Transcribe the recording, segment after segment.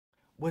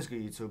What's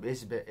good, YouTube?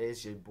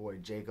 It's your boy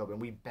Jacob,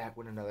 and we back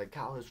with another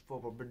college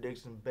football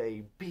prediction,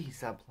 baby.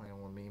 Stop playing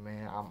with me,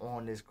 man. I'm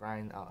on this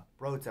grind,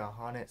 road to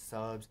 100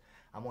 subs.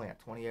 I'm only at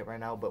 28 right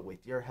now, but with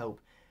your help,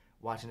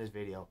 watching this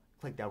video,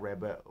 click that red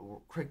button,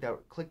 click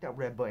that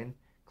red button,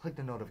 click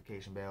the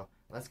notification bell.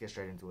 Let's get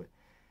straight into it.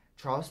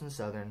 Charleston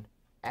Southern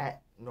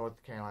at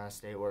North Carolina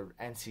State or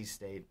NC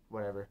State,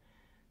 whatever.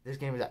 This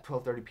game is at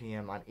 12:30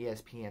 p.m. on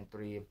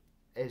ESPN3.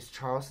 Is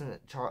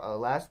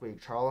last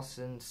week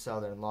Charleston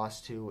Southern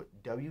lost to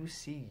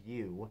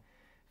WCU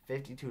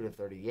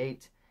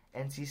 52-38.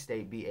 NC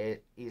State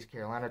beat East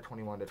Carolina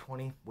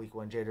 21-20. Week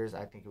 1 jitters.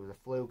 I think it was a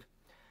fluke.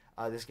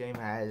 This game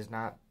does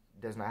not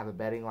have a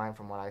betting line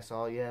from what I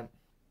saw yet.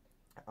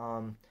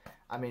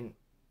 I mean,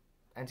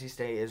 NC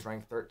State is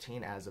ranked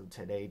 13 as of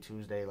today,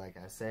 Tuesday. Like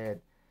I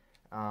said,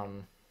 I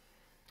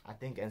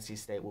think NC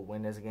State will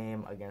win this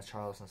game against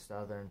Charleston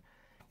Southern.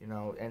 You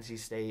know, NC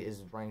State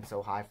is ranked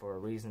so high for a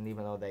reason,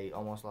 even though they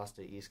almost lost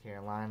to East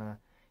Carolina.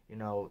 You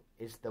know,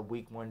 it's the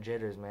week 1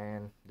 jitters,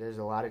 man. There's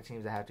a lot of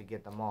teams that have to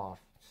get them off.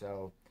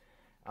 So,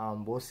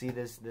 we'll see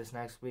this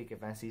next week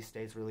if NC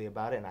State's really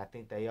about it, and I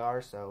think they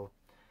are. So,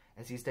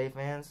 NC State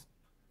fans,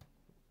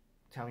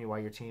 tell me why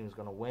your team is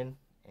going to win,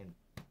 and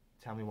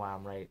tell me why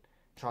I'm right.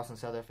 Charleston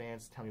Southern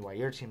fans, tell me why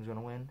your team's going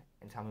to win,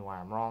 and tell me why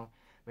I'm wrong.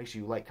 Make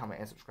sure you like, comment,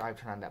 and subscribe.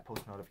 Turn on that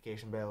post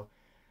notification bell.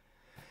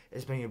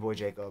 It's been your boy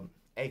Jacob,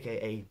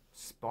 a.k.a.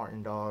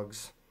 Spartan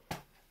Dogs.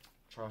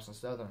 Charleston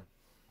Southern,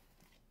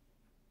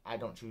 I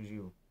don't choose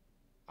you.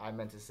 I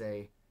meant to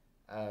say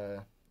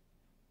NC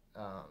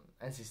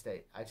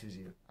State. I choose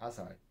you. I'm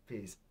sorry.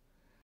 Peace.